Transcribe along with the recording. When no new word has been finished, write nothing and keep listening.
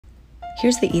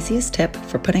Here's the easiest tip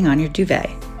for putting on your duvet.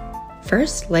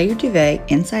 First, lay your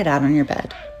duvet inside out on your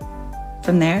bed.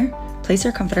 From there, place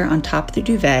your comforter on top of the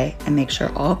duvet and make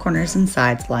sure all corners and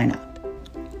sides line up.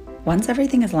 Once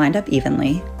everything is lined up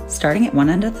evenly, starting at one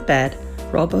end of the bed,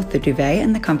 roll both the duvet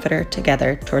and the comforter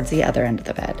together towards the other end of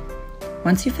the bed.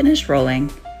 Once you finish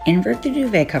rolling, invert the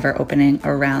duvet cover opening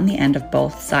around the end of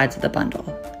both sides of the bundle.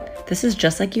 This is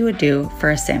just like you would do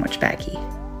for a sandwich baggie.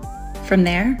 From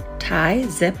there, tie,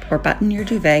 zip, or button your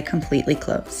duvet completely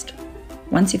closed.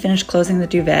 Once you finish closing the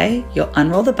duvet, you'll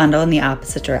unroll the bundle in the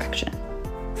opposite direction.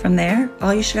 From there,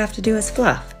 all you should have to do is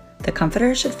fluff. The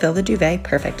comforter should fill the duvet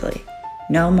perfectly.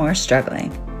 No more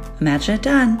struggling. Imagine it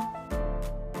done!